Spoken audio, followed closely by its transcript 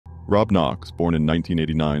Rob Knox, born in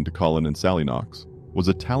 1989 to Colin and Sally Knox, was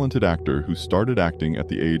a talented actor who started acting at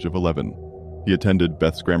the age of 11. He attended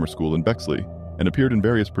Beth's Grammar School in Bexley and appeared in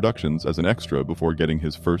various productions as an extra before getting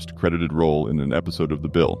his first credited role in an episode of The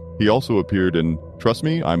Bill. He also appeared in Trust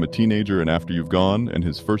Me, I'm a Teenager and After You've Gone, and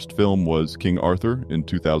his first film was King Arthur in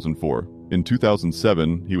 2004. In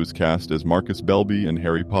 2007, he was cast as Marcus Belby in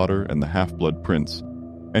Harry Potter and the Half-Blood Prince,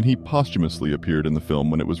 and he posthumously appeared in the film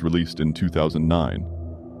when it was released in 2009.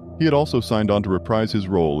 He had also signed on to reprise his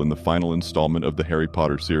role in the final installment of the Harry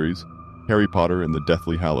Potter series, Harry Potter and the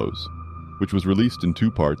Deathly Hallows, which was released in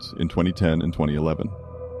 2 parts in 2010 and 2011.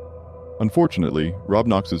 Unfortunately, Rob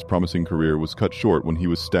Knox's promising career was cut short when he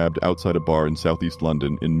was stabbed outside a bar in southeast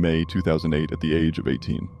London in May 2008 at the age of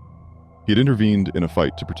 18. He had intervened in a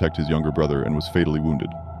fight to protect his younger brother and was fatally wounded.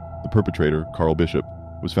 The perpetrator, Carl Bishop,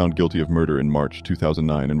 was found guilty of murder in March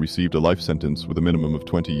 2009 and received a life sentence with a minimum of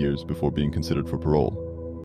 20 years before being considered for parole.